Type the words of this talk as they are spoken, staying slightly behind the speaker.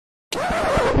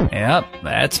Yep,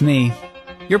 that's me.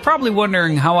 You're probably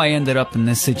wondering how I ended up in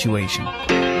this situation.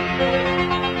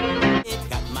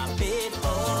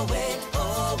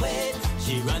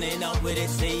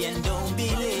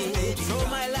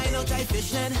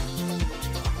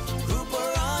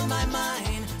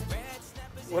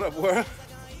 What up, world?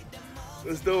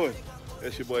 Let's do it.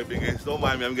 It's your boy Big Ace. Don't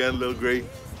mind me, I'm getting a little gray.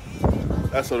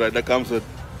 That's alright, that comes with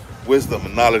wisdom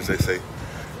and knowledge, they say.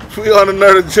 We on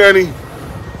another journey.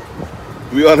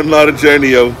 We on another journey,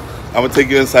 yo. I'm gonna take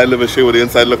you inside, live and show you what the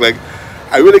inside look like.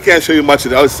 I really can't show you much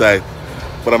of the outside,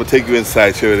 but I'm gonna take you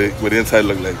inside, show you what the inside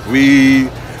look like. We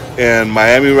in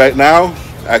Miami right now.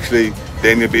 Actually,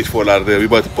 Dania Beach, Fort Lauderdale. We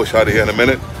about to push out of here in a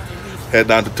minute. Head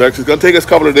down to Turks. It's gonna take us a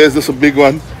couple of days. This is a big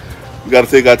one. We gotta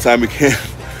take our time. We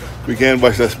can't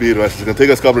rush that speed rush. It's gonna take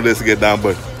us a couple of days to get down,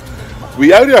 but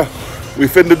we out here. We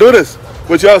fitting to do this.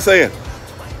 What y'all saying?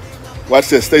 Watch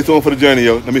this. Stay tuned for the journey,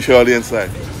 yo. Let me show you all the inside.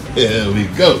 Here we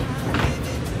go.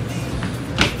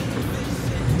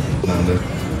 Down there.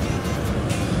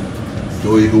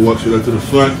 Door, you can walk straight up to the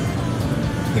front.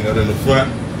 Hang out in the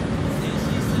front.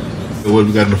 And what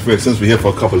we got in the fridge? Since we're here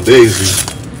for a couple of days, we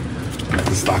have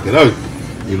to stock it out.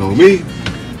 You know me.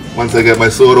 Once I get my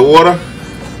soda water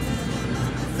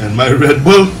and my Red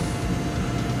Bull,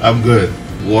 I'm good.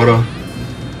 Water.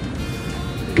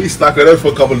 We stock it out for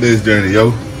a couple of days journey,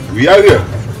 yo. We out here.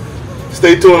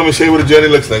 Stay tuned. I'm gonna show you what the journey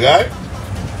looks like, alright?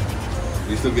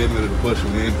 We still getting ready to push.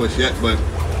 We ain't pushed yet, but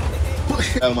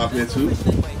push out my here too.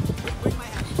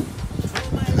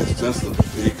 It's just a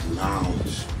big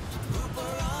lounge.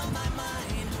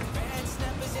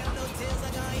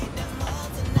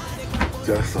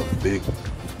 Just a big.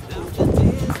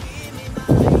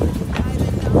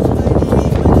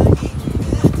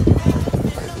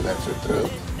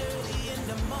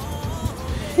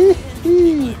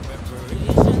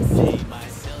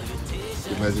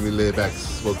 Imagine me lay back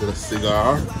smoking a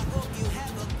cigar.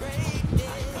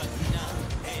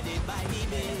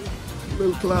 A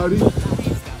little cloudy.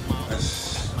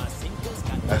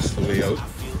 That's the way out.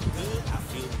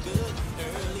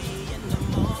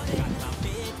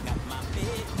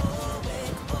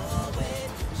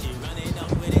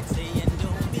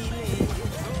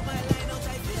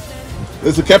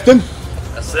 There's the captain.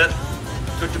 That's it.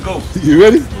 Good to go. You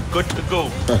ready? We're good to go.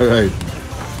 All right.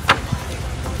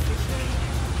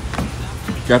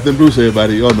 Captain Bruce,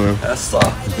 everybody, y'all know him. That's sir.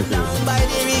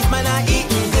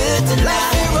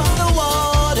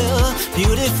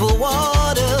 Beautiful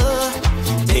water,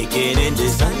 taking in the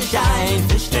sunshine,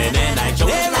 fishing and I chose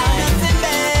there ain't nothing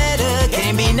better,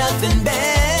 can't be nothing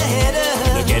better.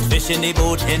 Look at fish in the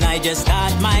boat and I just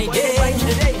start my day.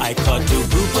 I caught 2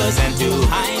 groupers and 2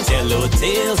 hinds, yellow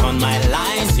tails on my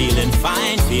line, feeling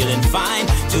fine, 2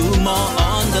 more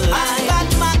on the line. I got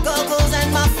my goggles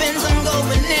and my fins, I'm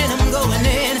going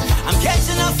in. I'm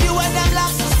catching a few of them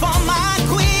lobsters for my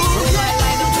queen.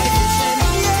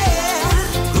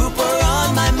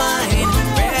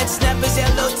 Snappers,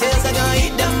 yellow tails, I gonna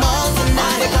eat them all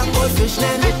tonight. I'm going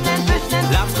fishing,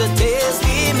 lobster tails,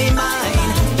 give me mine.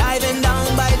 Diving down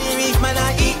by the reef, man,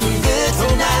 I eating good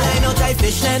tonight. I know Thai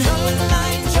fishing,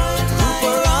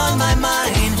 grouper on my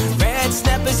mind. Red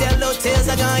snappers, yellow tails,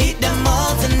 I gonna eat them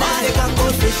all tonight. I'm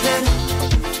going fishing,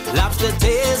 lobster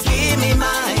tails, give me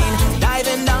mine.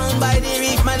 Diving down by the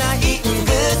reef, man, I eating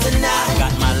good tonight.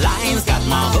 Got my lines, got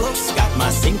my hooks, got my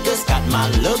sinkers, got my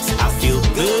looks. I feel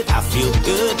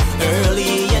good,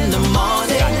 early in the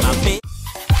morning. Got my big.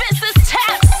 This is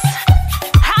Tex.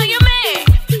 How you mean?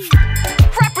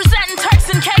 Representing Turks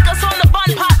and Caicos on the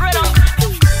bun pot rhythm.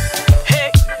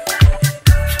 Hey,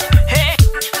 hey,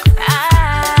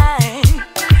 aye.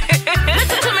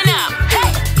 Listen to me now. Hey,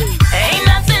 ain't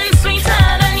nothing sweeter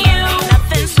than you.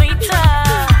 Nothing sweeter.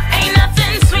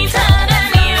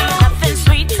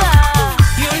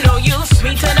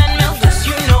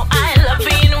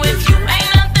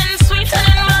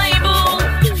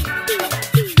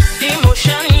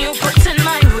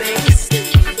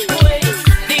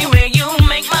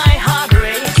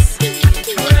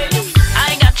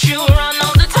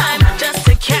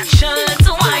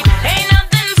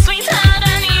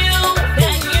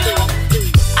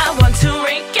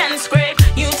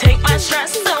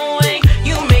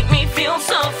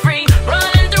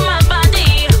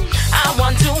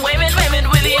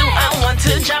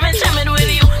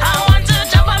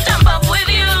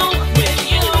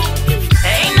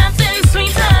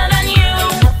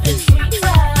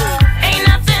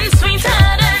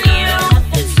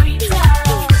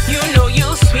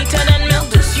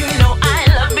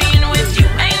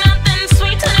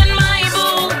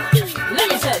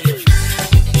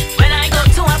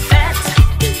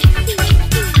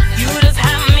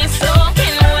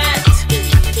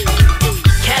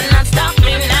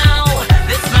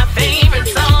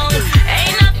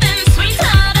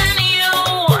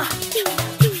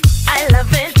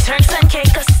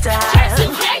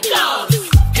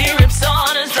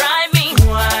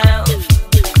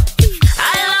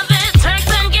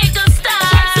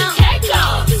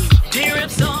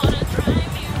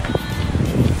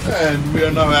 We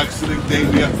are now actually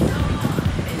Dania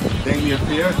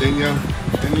Pier, Dania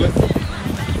Inlet.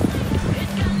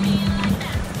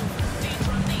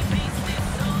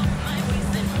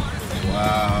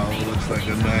 Wow, looks like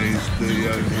a nice day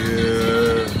out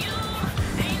here. It's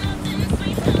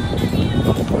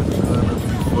gonna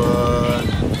be fun.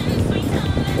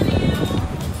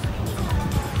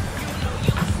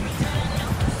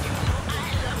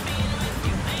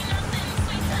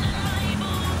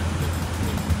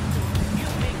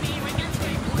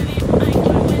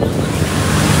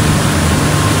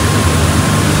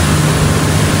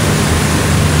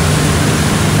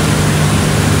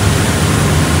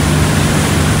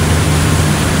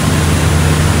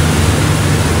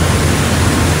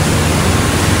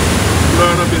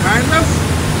 Behind us,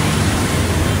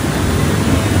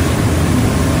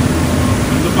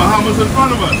 and the Bahamas in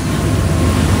front of us.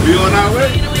 We on our way.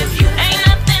 Ain't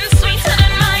nothing sweeter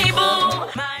than my boo.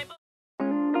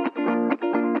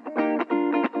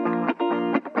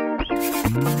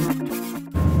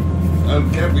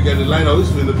 Okay, we got the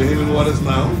lighthouse in the Bahamian waters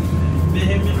now.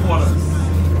 Bahamian waters.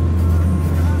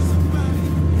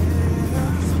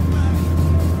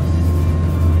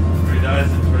 Great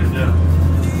Isaacs right there.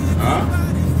 Huh?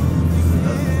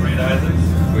 That's Great Isaacs.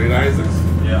 Great Isaacs.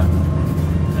 Yeah.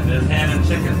 And there's ham and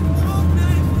chicken.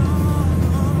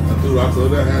 And 2 rocks over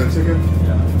there, hand and chicken.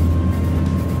 Yeah.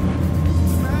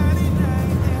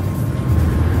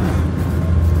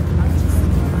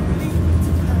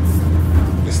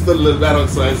 It's still a little bad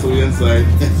outside, so we inside.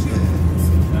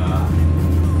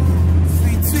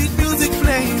 Sweet, sweet music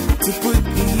playing to put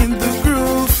me in the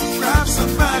groove. Grab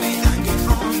somebody and get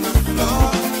on the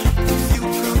floor. If you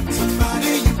come to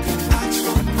party, you can ask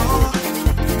for more.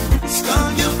 Stun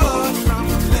your board from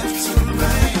left to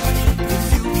right. If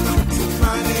you come to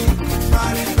party, you can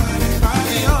party, party,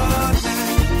 party all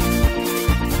night.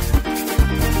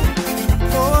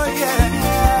 Oh yeah,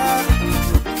 yeah,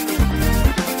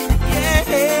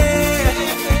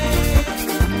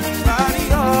 party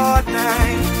all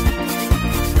night.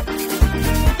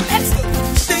 Let's go.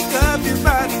 Shake up your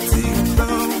body till you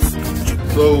close.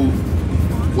 So,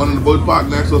 one of the boat park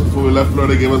next to us before we left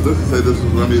Florida gave us this. He said this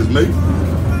was going to be his mate.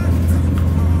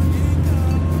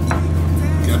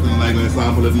 Captain and I going to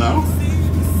sample it now.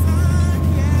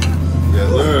 Yes,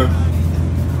 sir.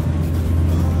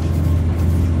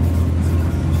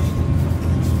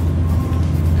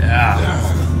 Yeah.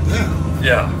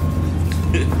 Yeah.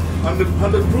 Yeah.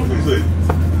 100 proof, he said.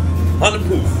 100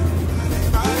 proof.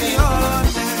 Party all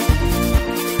night.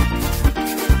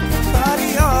 Party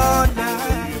all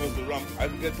night. He gave us the rum. I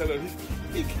forget to tell her,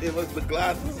 he gave us the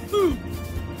glasses too.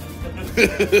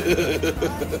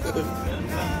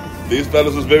 These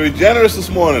fellas was very generous this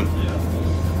morning.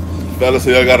 Fellas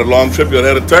say, I got a long trip. You're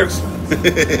headed to Turks.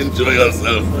 Enjoy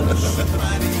yourself.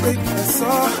 Break the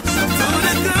saw. Do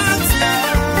the good stuff.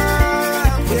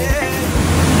 Yeah.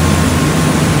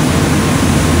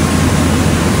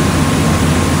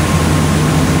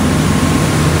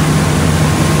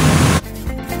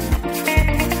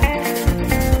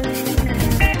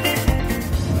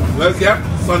 Well, Cap,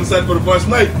 sunset for the first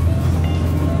night.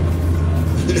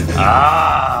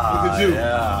 Ah. Look at you.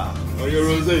 Yeah. On your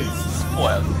rosé.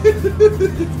 Spoiled.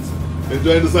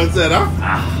 Enjoying the sunset, huh?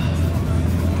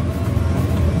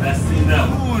 Best thing ever.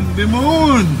 Moon, the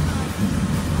moon.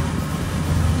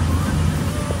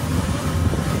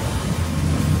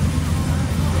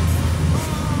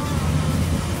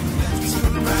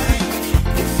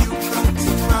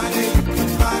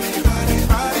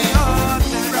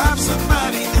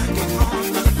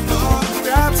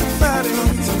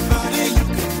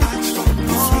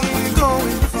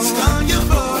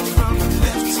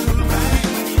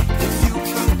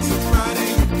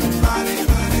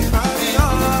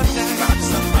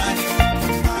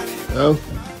 Well,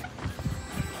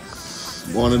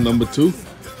 morning number 2 of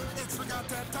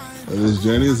this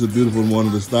journey. It's a beautiful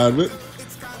morning to start with.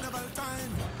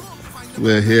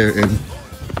 We're here in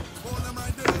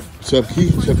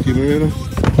Chupkey Marina.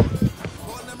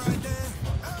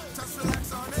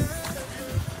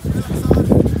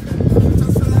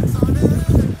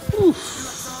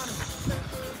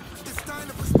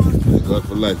 Thank God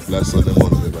for life. Last Sunday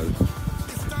morning, everybody.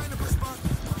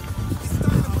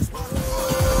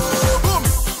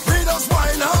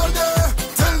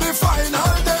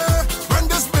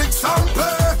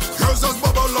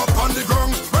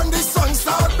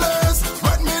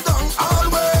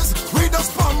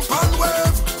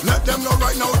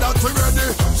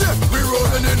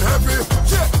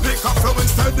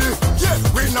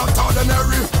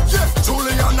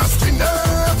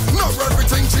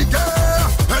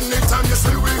 Anytime you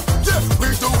see we, yeah, we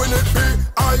doing it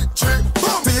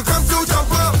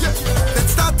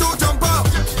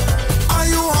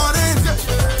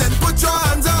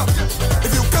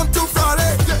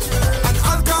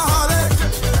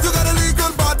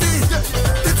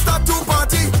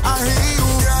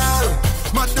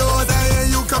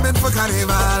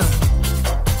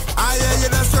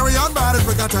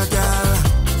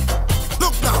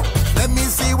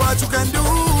what you can do.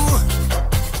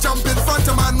 Jump in front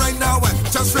of man right now and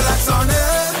just relax on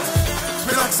it.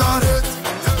 Relax on it.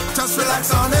 Just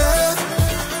relax on it.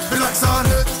 Relax on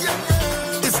it.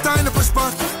 It's time to push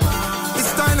back.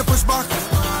 It's time to push back.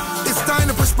 It's time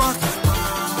to push back.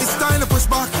 It's time to push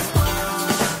back.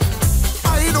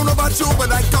 I don't know about you,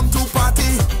 but I come to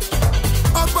party.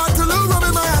 A bottle of rum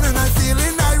in my hand and I'm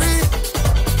feeling irie.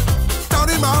 Down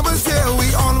in Mama's here, we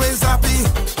always happy.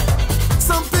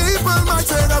 Some people might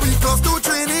say that we close to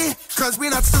Trini, cause we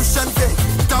not sush and fake.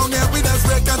 Down there we just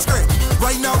break and scrape.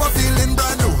 Right now I'm feeling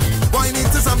brand new. Wine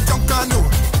into some junk canoe.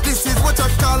 This is what I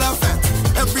call a fet.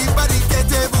 Everybody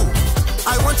get a boo.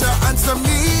 I want you to answer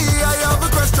me. I have a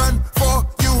question for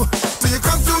you. Do you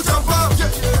come to jump up?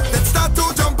 Let's start to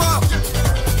jump up.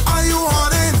 Are you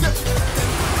on it?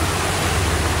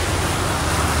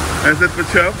 That's it for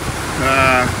Chubb.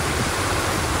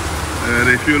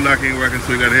 The fuel lock ain't working,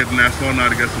 so we gotta hit Nassau now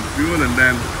to get some fuel and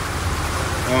then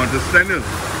on to Steniel.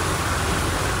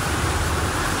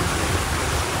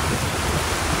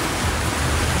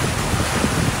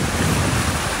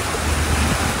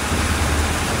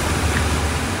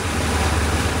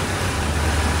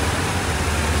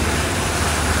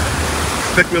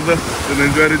 Stick with us and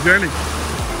enjoy the journey.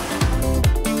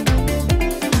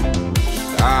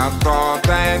 I thought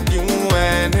that you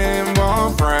and him were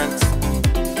friends.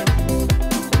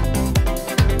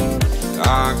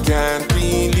 I can't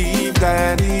believe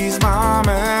that he's my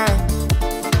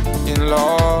man-in-law.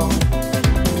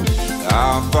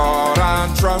 I thought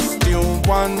I'd trust you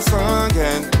once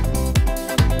again.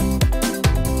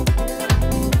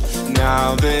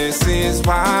 Now this is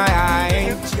why I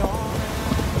ain't yours.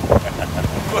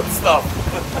 Good stuff.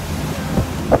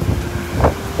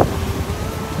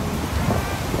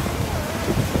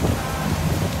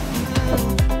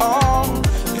 Oh,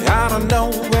 I don't know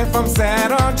if I'm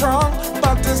sad or drunk,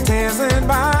 but there's tears in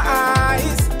my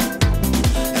eyes.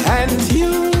 And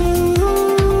you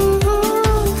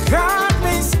got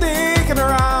me sticking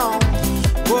around.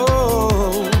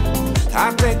 Whoa,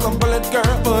 I take a bullet,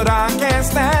 girl, but I can't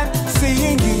stand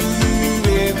seeing you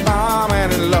with my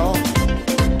man-in-law.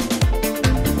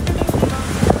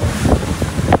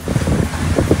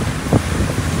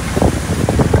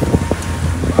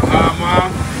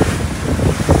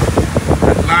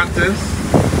 Atlantis.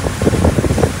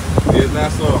 Here's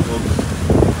Nassau, folks.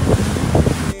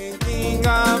 Thinking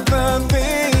of the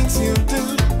things you do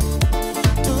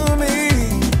to me.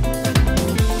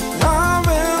 I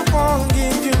will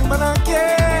forgive you, but I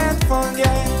can't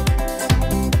forget.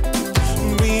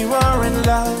 We were in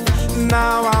love,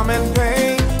 now I'm in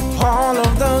pain. All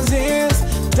of those years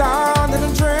down in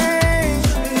the drain.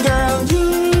 Girl, you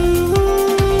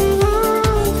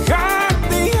got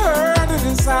me hurting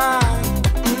inside.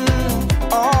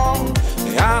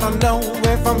 I don't know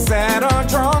if I'm sad or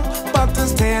drunk, but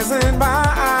there's tears in my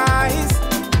eyes.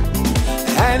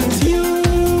 And you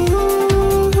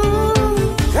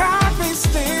got me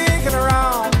sticking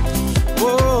around.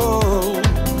 Whoa,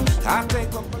 I take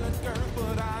a bullet, girl,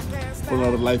 but I can't stand. Pulling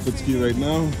out of Leopard ski right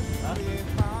now.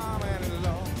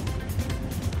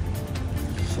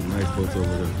 Some nice boats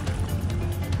over there.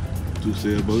 2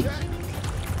 sailboats.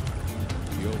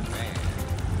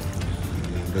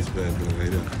 That's bad doing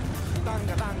right there.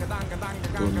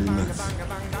 Totally nuts.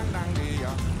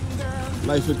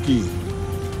 Leopard Key.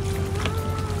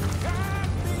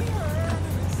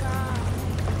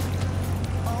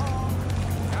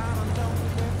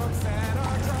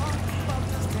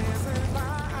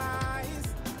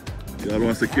 Y'all want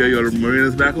to secure your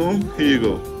marinas back home? Here you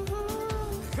go.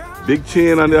 Big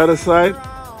chain on the other side.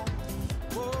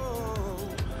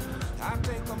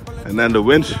 And then the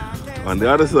winch on the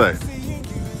other side.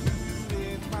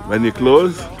 When you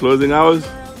closing hours,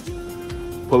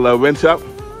 pull that winch up,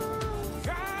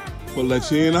 pull that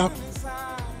chain up.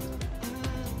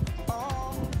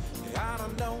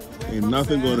 Ain't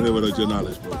nothing going here without your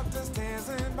knowledge, bro.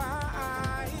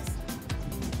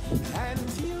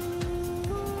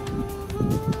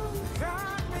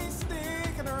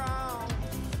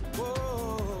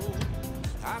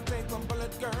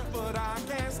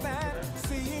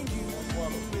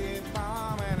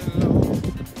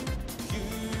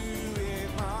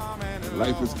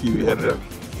 Life is key, we headed up.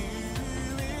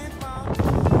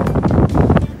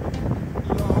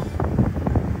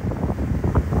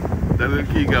 That little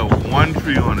key got 1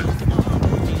 tree on it.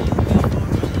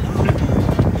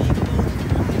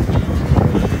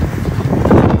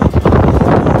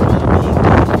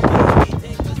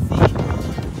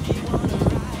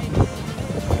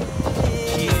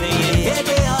 She's saying, get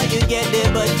there or you get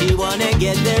there, but she wanna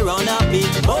get there on a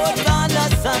big boat on a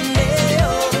Sunday.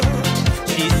 Oh.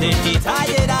 She said she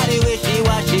tired of the way she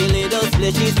was she little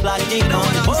splishy splashy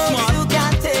on the boat. You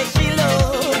can't take she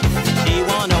load. She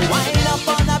wanna wind up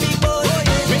on a big boat,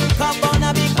 drink up on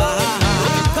a big boat,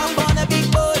 drink up on a big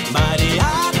boat, body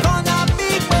hot on a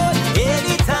big boat.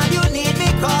 Anytime you need me,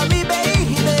 call me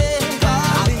baby.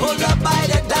 I pull up by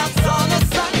the docks on a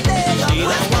Sunday. She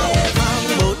don't want a long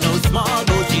boat, no small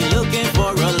boat. She looking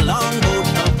for a long boat,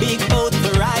 a big boat to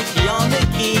ride. She on the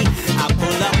key. I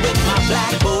pull up with my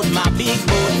black boat, my big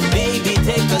boat. Baby,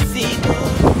 take a seat.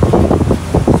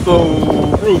 So,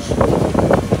 Bruce,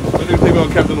 when do you think I'll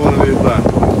captain one of these times?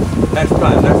 Next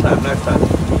time.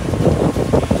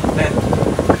 Then,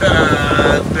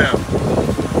 God damn.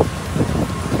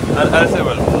 I'll say,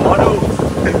 well, models.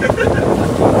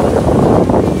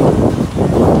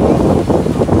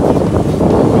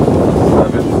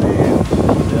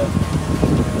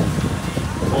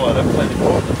 Oh, that's plenty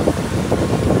more.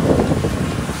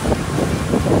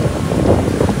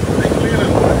 They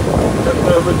cleaning.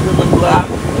 That's the children black.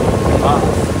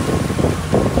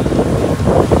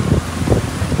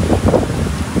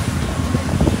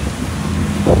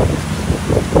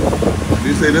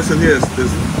 You say this in here is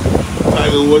this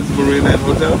Tiger Woods Marina and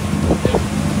Hotel?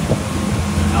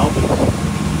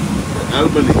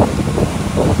 Albany.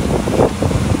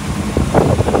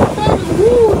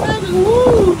 Tiger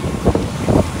Woods.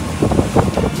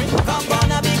 Drink up on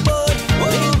a big boat,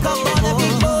 drink up on a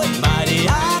big boat, body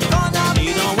hot on a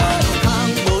big boat. She don't want a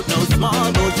long boat, no small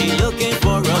boat. She looking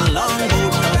for a long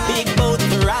boat, a big boat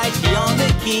to ride. She on the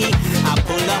key. I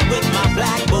pull up with my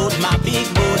black boat, my big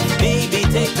boat. Baby,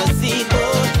 take a seat,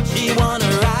 boat. She wanna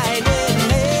ride with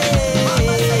me.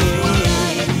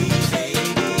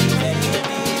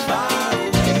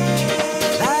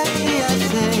 Like I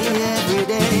say, every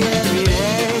day.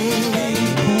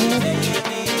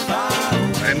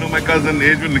 I know my cousin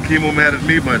Adrian, the chemo mad at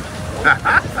me, but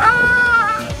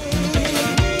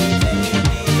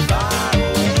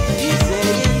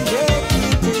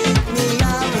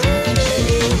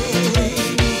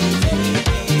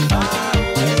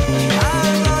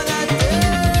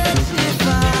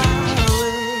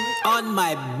on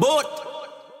my boat.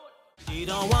 She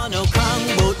don't want no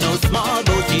long boat, no small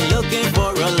boat. She looking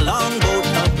for a long boat,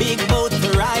 a big boat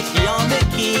to ride. She on the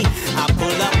key. I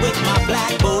pull up with my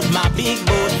black boat, my big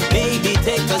boat. Baby,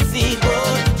 take a seat,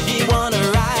 boat. She wanna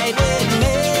ride with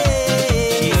me.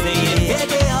 She saying get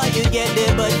there or you get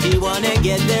there, but she wanna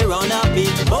get there on a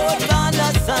big boat on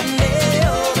a Sunday.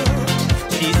 Oh.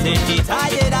 She said she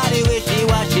tired of the way she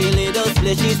was. She little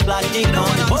splishy splashy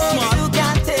on the boat. You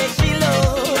can't take she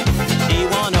load. She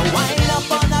wanna wind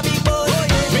up on a big boat,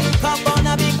 drink up on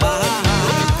a big boat,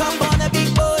 drink up on a big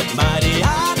boat, body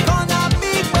hot on a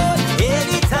big boat.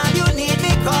 Anytime you need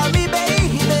me, call me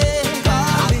baby. I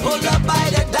pull up by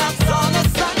the docks on a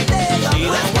Sunday. She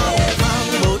don't want a long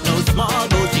boat, no small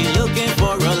boat. She looking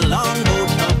for a long boat,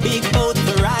 a big boat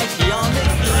to ride. She on the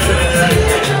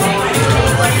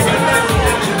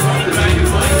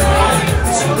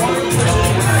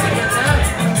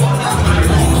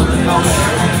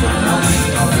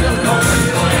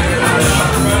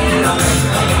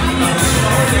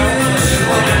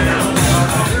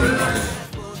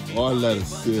all that is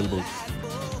sailboats.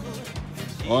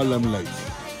 All them lights.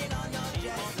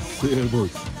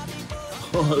 Sailboats.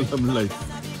 All them lights.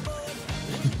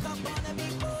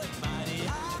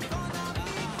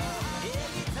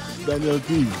 Daniel P.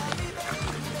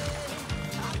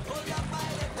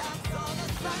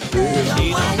 She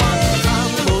don't want a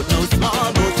long boat, no small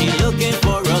boat. She looking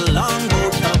for a long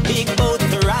boat, a big boat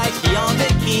to ride. She on the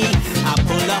key. I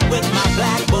pull up with my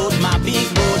black boat, my big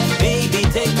boat. Baby,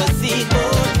 take a seat,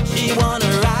 boat. She wanna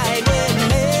ride with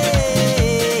me.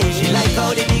 She like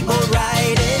how the big boat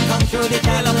riding, come through the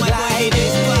channel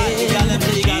gliding.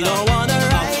 She don't wanna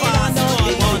ride on no,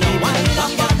 she wanna wind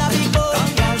up on a big boat,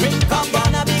 drink up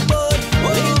on a big boat,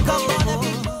 drink up on a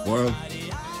big boat. Well,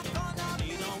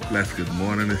 bless good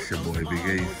morning. It's your boy Big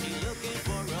Ace.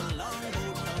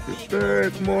 The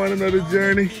third morning of the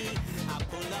journey.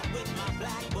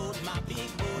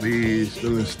 We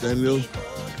still in Stanley.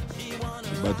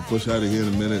 About to push out of here in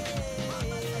a minute.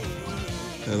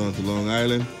 Head on to Long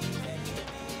Island.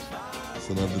 It's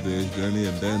another day's journey,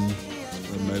 and then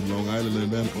one night Long Island,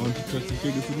 and then on to Turks and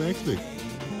Caicos the next day.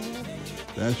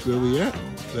 That's where we at.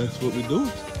 That's what we do.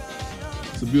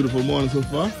 It's a beautiful morning so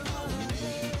far.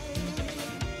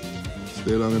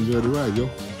 Stay along and enjoy the ride, yo.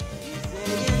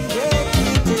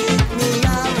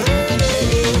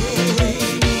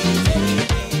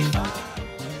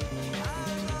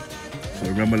 So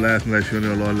remember last night I showed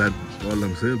you all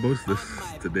them sailboats?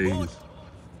 Today's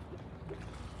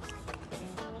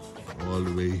all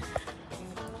the way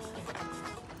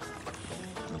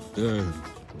up there,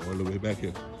 All the way back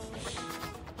here.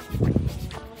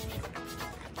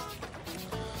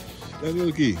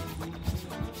 Daniel Key.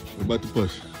 We're about to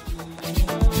push.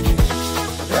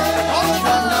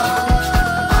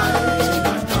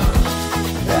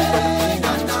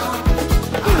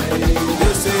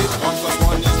 They say 1 plus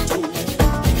 1 is 2.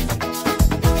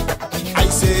 I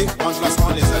say 1 plus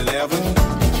 1 is 11.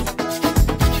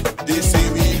 They say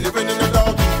we living in a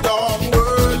dog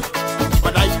world,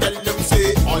 but I tell them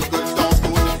say all good dogs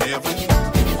go to heaven.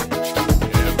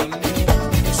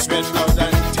 Sweat, blood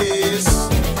and tears,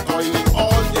 toiling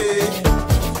all day.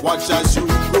 Watch as you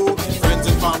grow, friends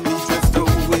and family drift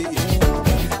away.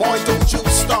 Boy, don't you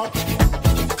stop,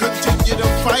 continue to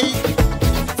fight.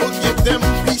 Forgive them,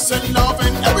 peace and love,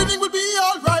 and everything will be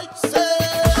alright. Say,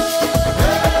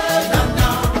 hey, na na,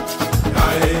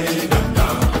 hey, na na,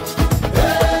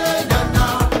 hey, na na,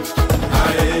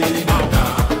 hey, na na.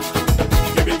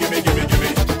 Give me, give me, give me, give me,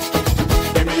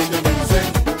 give me the music.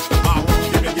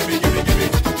 Give me, give me, give me, give me,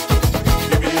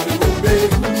 give me the groove.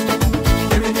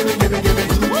 Give me, give me, give me, give me,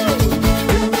 give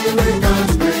me the Lakers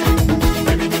spring.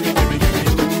 Give me, give me, give me, give me,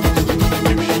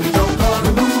 give me the jump on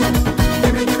the moon.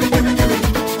 Give me, give me, give me, give me.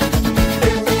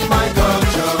 Give me my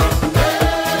culture,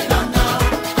 hey, na na.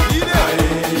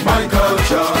 Hey, my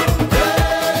culture,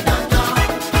 hey, na na.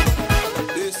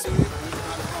 This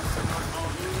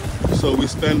So we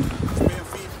spent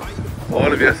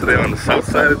all of yesterday on the south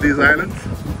side of these islands.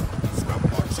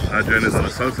 Our journey is on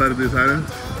the south side of these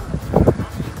islands.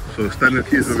 So Stanley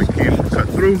Key is where we came, cut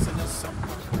through.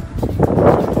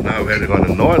 Now we're heading on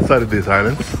the north side of these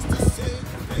islands,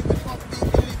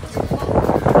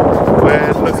 where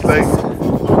it looks like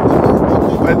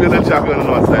might be a little choppy on the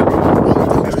north side,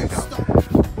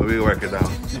 but we work it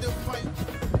down.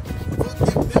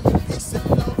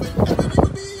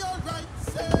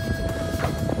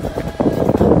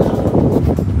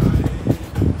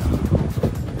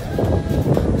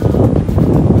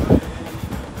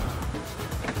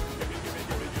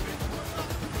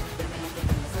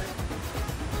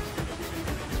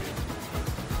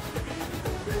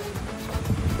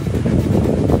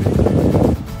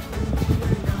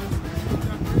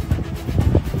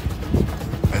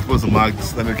 I suppose the mark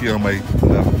Stanley Key on my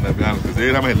behind because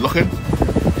every time I'm looking,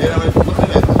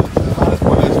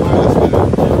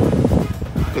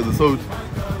 because it's so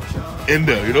in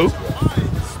there, you know?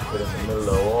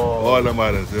 All the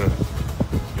islands, yeah.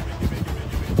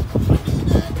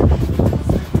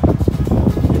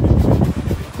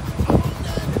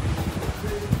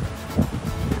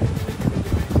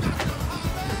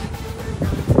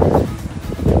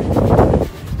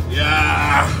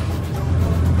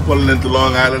 Pulling into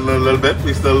Long Island a little bit.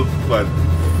 We still, what,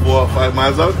 4 or 5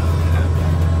 miles out?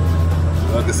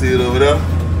 You can see it over there.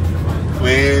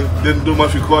 We didn't do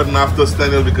much recording after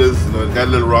Stanley because it got a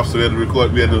little rough, so we had to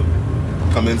record. We had to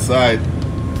come inside.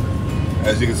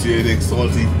 As you can see, everything's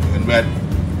salty and wet.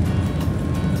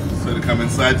 So to come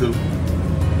inside to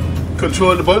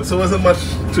control the boat, so there wasn't much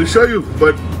to show you,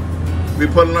 but we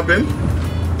pulling up in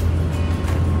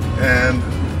and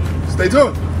stay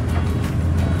tuned.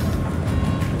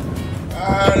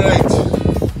 Alright,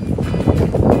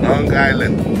 Long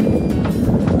Island,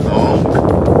 Long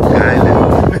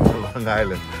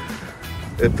Island.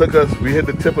 It took us, we hit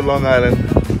the tip of Long Island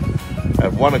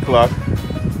at 1 o'clock.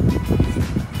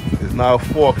 It's now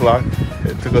 4 o'clock.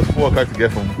 It took us 4 o'clock to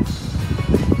get from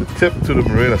the tip to the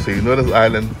marina. So you know this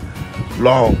island,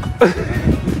 long.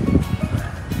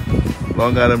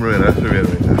 Long Island Marina, that's where we're at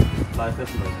right now. Flying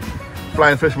Fish Marina.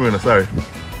 Flying Fish Marina, sorry.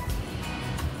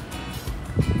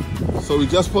 So we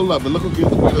just pulled up, and look who came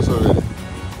to meet us already.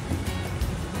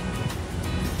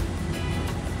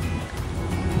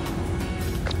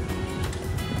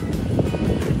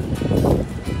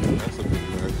 That's a big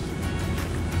nurse.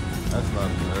 That's not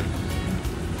a nurse.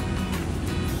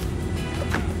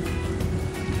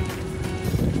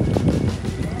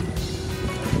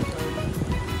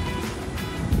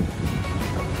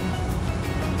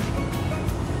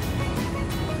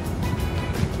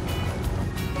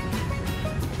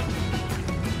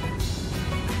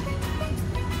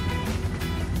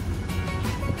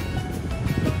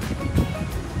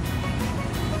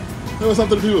 Say what's up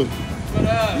to the people.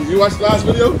 You watched the last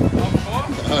video?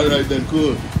 Alright then,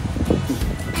 cool.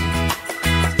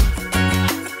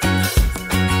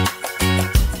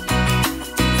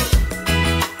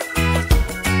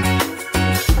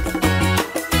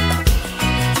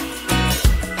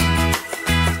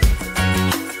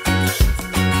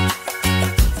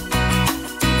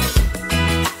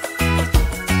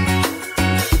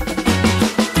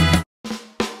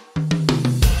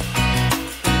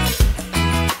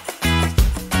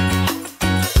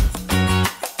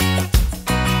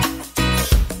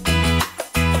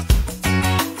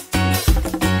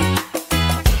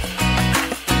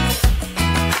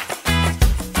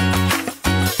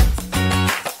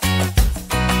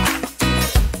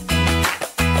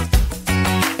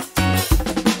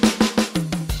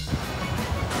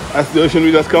 That's the ocean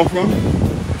we just come from.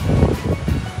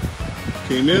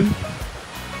 Came in.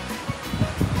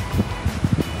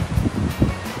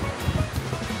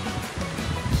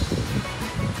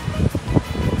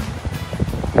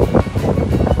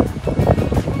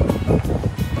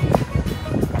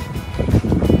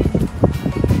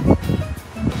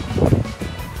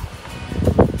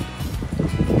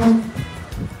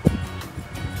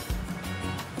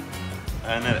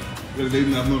 They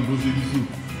didn't have no Bruce soup.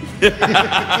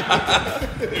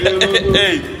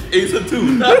 Hey, ace of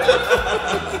two.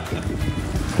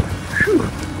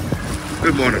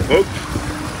 Good morning, folks.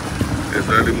 It's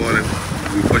early morning.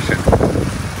 We're pushing.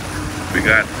 We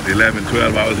got 11,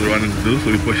 12 hours of running to do, so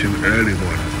we're pushing early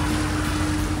morning.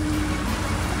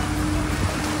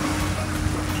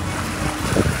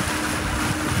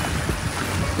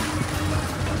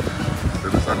 So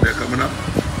the sun there coming up.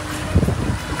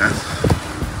 That's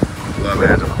love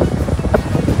Angela.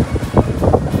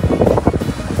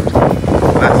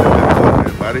 That's it,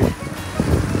 everybody.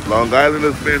 Long Island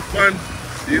has been fun.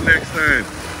 See you next time.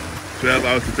 12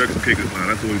 hours to Turks and Caicos now.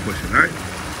 That's what we're pushing, right?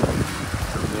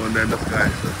 So going down the sky.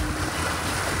 So.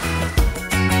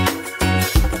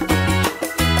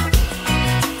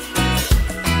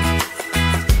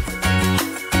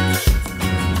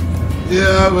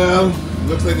 Yeah, well,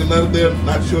 looks like another day of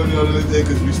not showing you all the day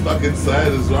because we stuck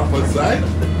inside. It's rough outside.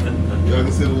 You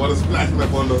can see the water splashing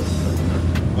up on the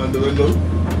window.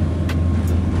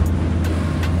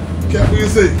 Cat, what you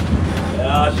say?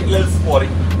 Yeah, she's a little sporty.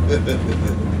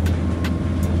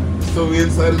 So we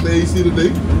inside the AC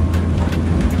today.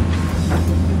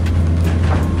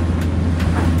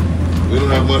 We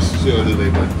don't have much to show today,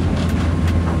 but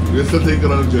we're still taking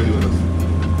on a journey with us.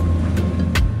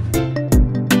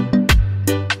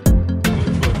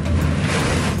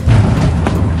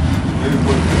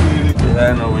 Yeah,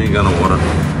 I know we ain't got no water.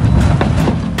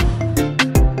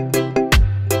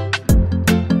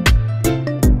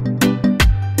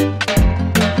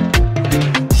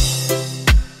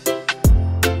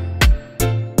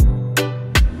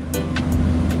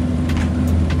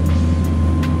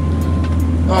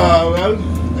 Well,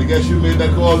 I guess you made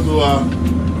that call to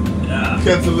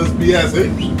cancel this BS, eh?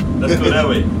 Let's go that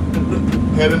way.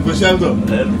 Heading for shelter.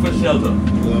 Heading for shelter.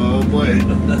 Oh boy.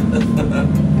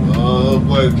 Oh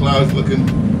boy, clouds looking.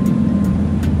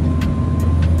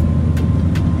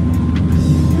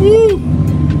 Woo!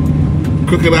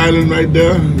 Crooked Island right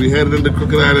there. We headed into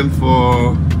Crooked Island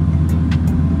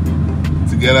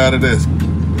to get out of this.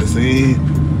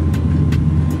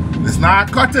 Let's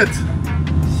not cut it.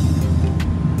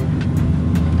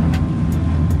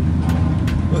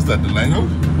 What's that, the lighthouse?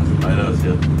 That's the lighthouse,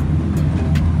 yeah.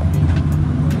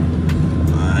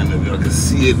 I don't know if y'all can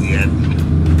see it yet.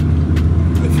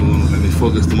 Let me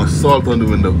focus too much salt on the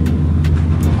window.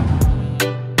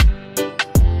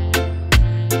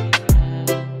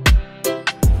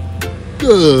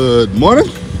 Good morning.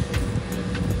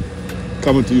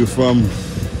 Coming to you from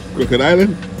Crooked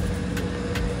Island.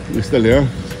 We're still here,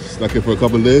 stuck here for a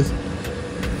couple of days.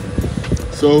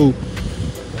 So,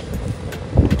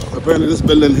 apparently this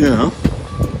building here,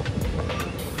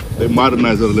 they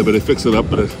modernized it a little bit, they fixed it up,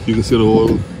 but you can see the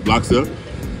old blocks there.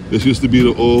 This used to be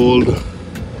the old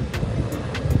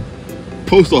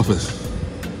post office.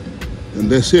 And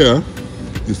this here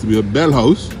used to be a bell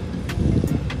house.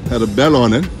 Had a bell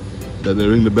on it that they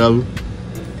ring the bell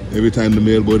every time the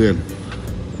mail boat in.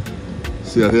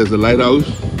 See, here's the lighthouse,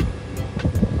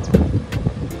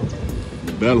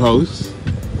 the bell house,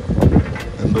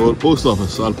 and the old post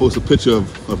office. So I'll post a picture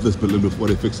of this building before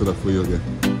they fix it up for you again.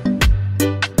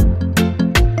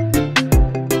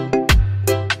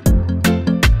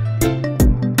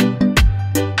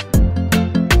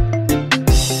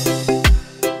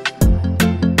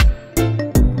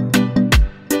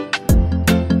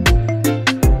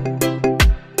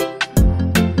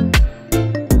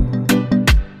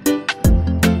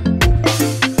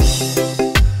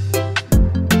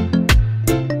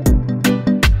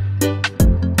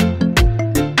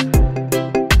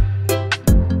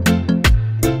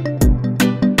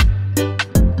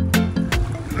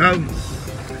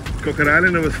 Crooked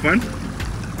Island, it was fun.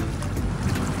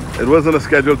 It wasn't a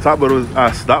scheduled stop, but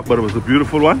it was a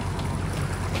beautiful one.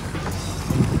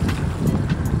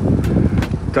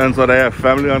 Turns out I have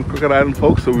family on Crooked Island,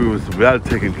 folks, so we was well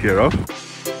taken care of.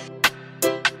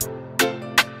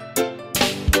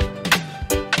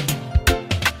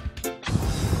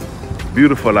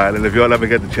 Beautiful island. If you all ever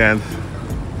get the chance,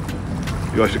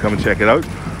 you all should come and check it out.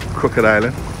 Crooked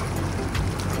Island.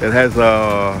 It has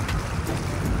a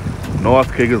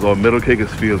North Caicos or Middle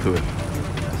Caicos feel to it.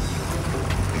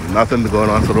 Nothing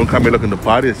going on, so don't come here looking to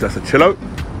party. It's just a chill out,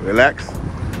 relax,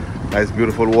 Nice,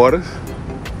 beautiful waters.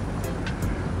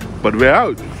 But we're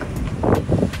out.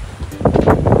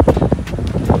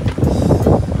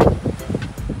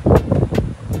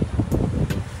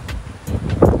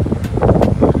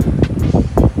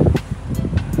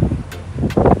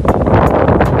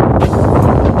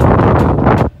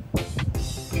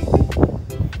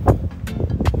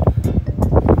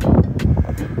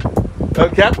 Well,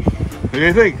 Cap, what do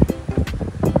you think?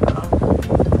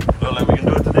 Well, like we can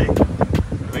do it today.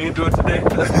 We can do it today.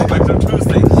 Let's go back to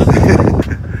Tuesday.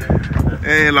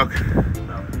 Hey, look.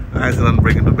 I said I'm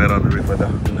breaking the bed on the river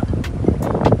though.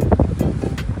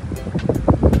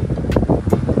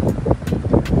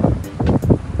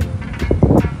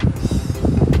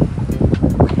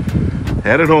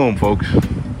 Headed home, folks.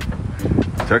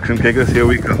 Turks and Caicos, here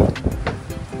we go.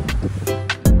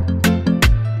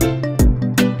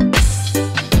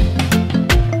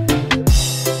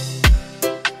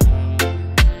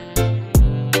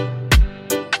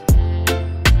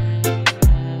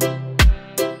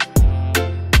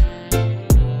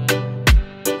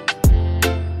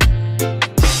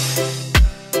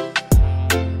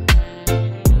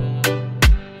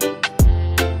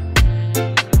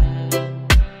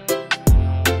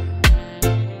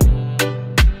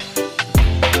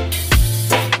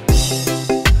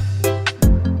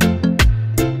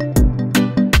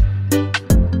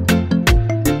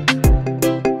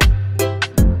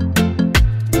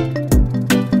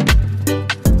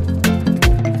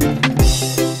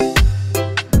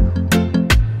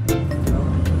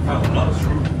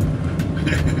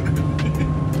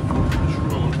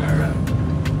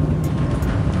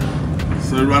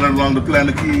 So we're running along the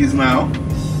Planet Keys now.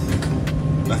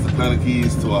 That's the Planet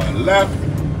Keys to our left.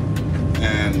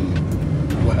 And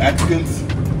what, Atkins?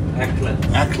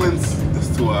 Atkins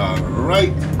is to our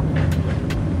right.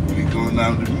 We're going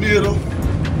down the middle.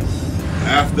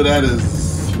 After that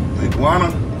is Iguana.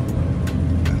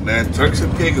 And then Turks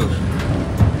and Caicos.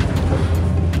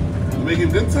 We're making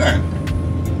good time.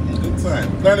 Good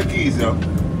time. Planet Keys, y'all.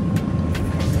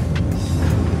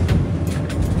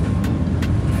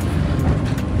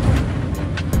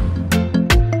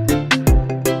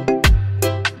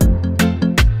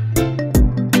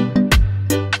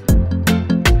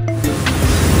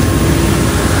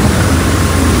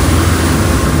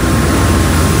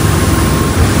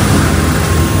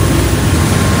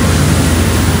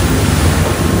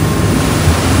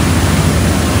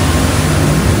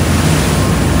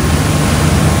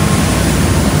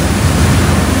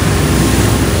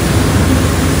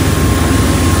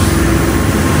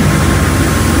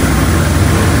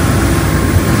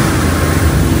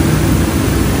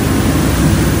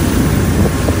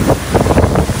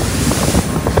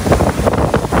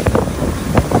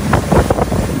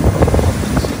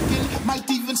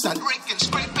 Start breaking,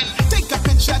 scraping. Take a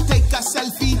picture, take a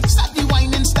selfie. Start the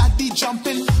whining, start the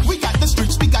jumping. We got the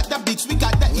streets, we got the beats, we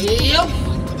got the Yep.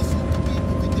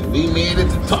 We made it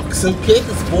to Turks and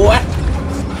Caicos, boy.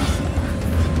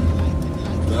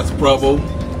 That's Bravo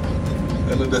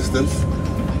in the distance.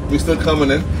 We still coming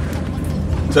in.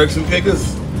 Turks and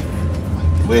Caicos.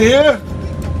 We're here.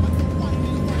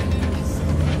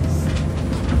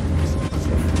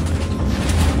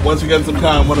 Once we get some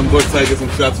calm, want to go outside, get some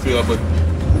shots for you, but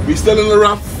we still in the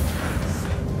rough.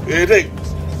 What do you think?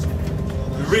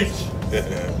 We reach.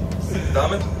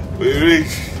 Damn it. We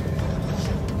reach.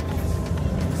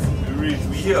 We reach.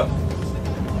 We here.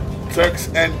 Turks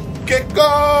and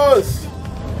Caicos.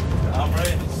 I'm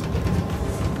right.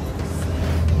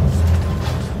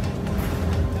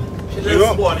 She's a You little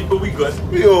know? sporty, but we good.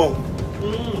 We home.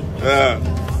 Yeah.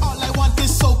 All I want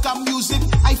is soca music.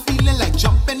 I feeling like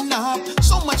jumping up.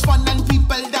 So much fun and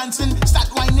people dancing. Start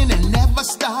whining and never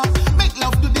stop. Make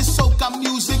love to this soca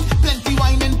music. Plenty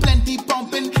whining, plenty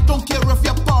pumping. Don't care if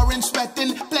you're pouring,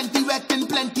 sweating. Plenty wetting,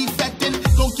 plenty fetting.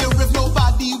 Don't care if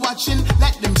nobody watching.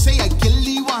 Let them say I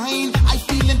gilly wine. I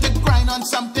feeling to grind on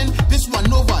something. This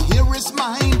one over here is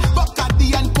mine.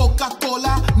 Bacardi and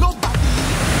Coca-Cola. Nobody.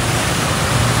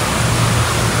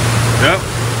 Yep.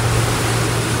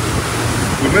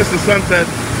 We missed the sunset,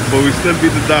 but we still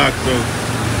beat the dark, so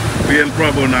we in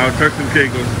Provo now, Turks and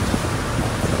Caicos.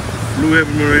 Blue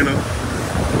Haven Marina.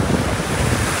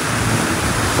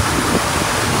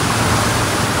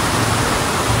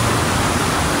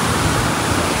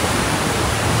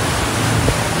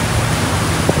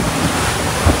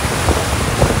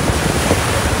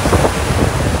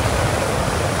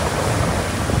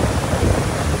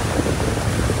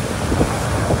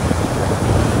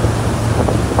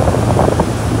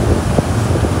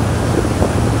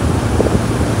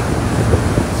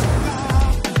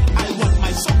 I want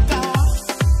my soca.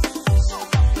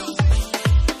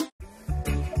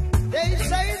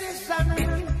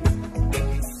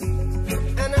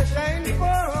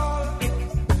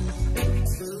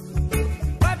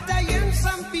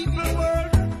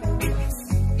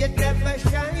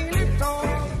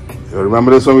 You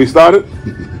remember this when we started?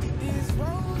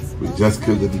 We just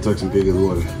killed it in Turks and Caicos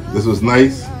water. This was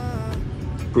nice.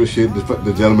 Appreciate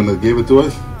the gentleman that gave it to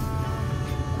us.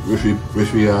 Wish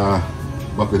we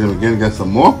buck with him again, get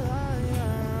some more.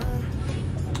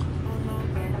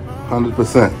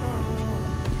 100%.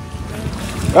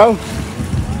 Well,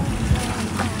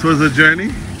 it was a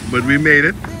journey, but we made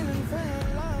it.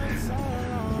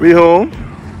 We home.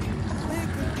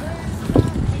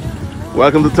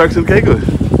 Welcome to Turks and Caicos.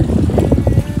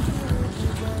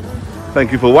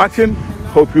 Thank you for watching.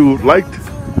 Hope you liked.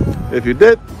 If you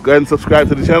did, go ahead and subscribe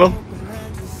to the channel.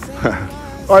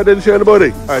 All right, then share the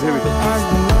body. All right, here we go. I've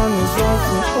been on this road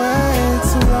for way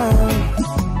too long.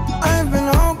 I've been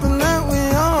hoping that we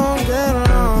all get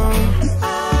along.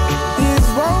 These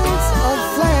roads of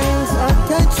flames are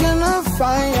catching a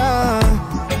fire.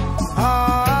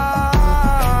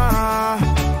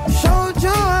 Showed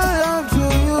you I loved you,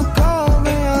 you called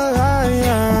me a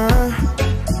liar.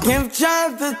 Give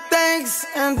God the thanks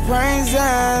and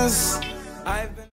praises.